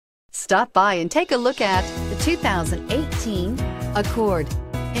Stop by and take a look at the 2018 Accord.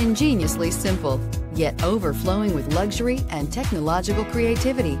 Ingeniously simple, yet overflowing with luxury and technological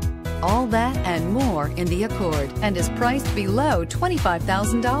creativity. All that and more in the Accord, and is priced below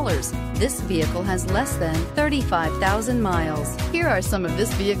 $25,000. This vehicle has less than 35,000 miles. Here are some of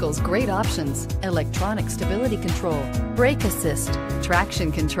this vehicle's great options: electronic stability control, brake assist,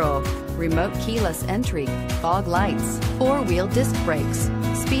 traction control, remote keyless entry, fog lights, four-wheel disc brakes,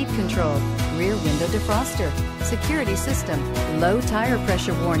 speed control, rear window defroster, security system, low tire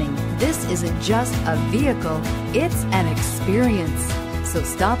pressure warning. This isn't just a vehicle, it's an experience. So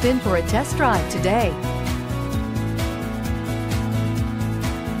stop in for a test drive today.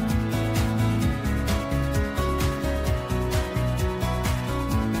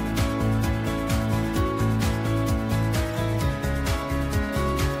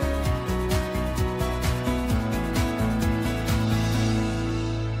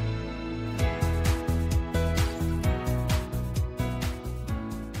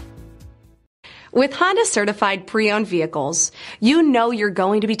 With Honda certified pre-owned vehicles, you know you're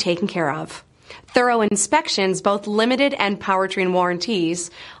going to be taken care of. Thorough inspections, both limited and powertrain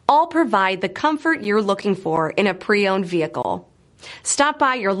warranties, all provide the comfort you're looking for in a pre-owned vehicle. Stop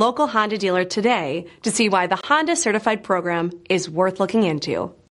by your local Honda dealer today to see why the Honda certified program is worth looking into.